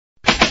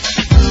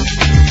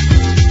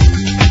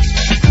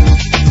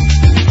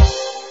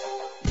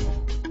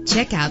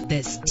Check out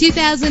this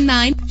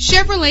 2009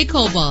 Chevrolet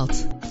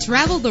Cobalt.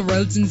 Travel the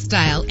roads in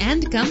style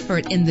and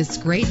comfort in this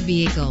great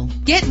vehicle.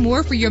 Get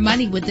more for your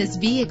money with this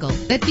vehicle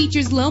that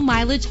features low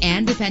mileage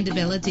and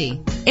dependability.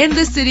 In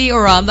the city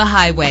or on the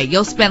highway,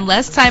 you'll spend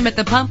less time at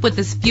the pump with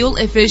this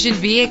fuel-efficient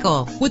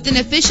vehicle. With an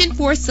efficient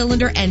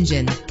 4-cylinder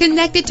engine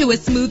connected to a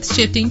smooth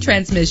shifting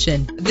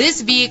transmission,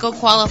 this vehicle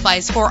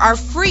qualifies for our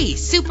free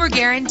Super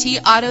Guarantee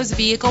Autos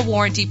Vehicle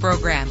Warranty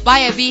Program. Buy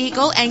a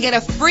vehicle and get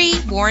a free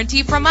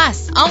warranty from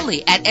us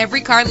only at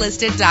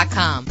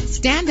everycarlisted.com.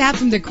 Stand out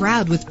from the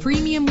crowd with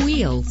premium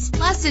wheels.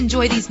 Plus,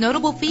 enjoy these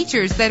notable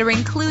features that are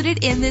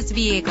included in this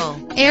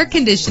vehicle: air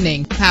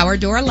conditioning, power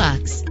door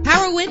locks,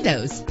 power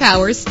windows,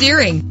 power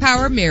steering,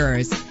 power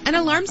mirrors, an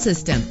alarm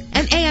system,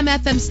 an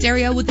AM/FM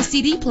stereo with a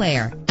CD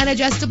player, an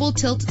adjustable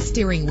tilt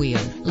steering wheel.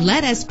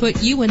 Let us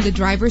put you in the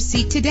driver's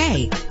seat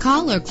today.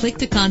 Call or click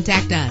to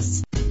contact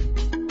us.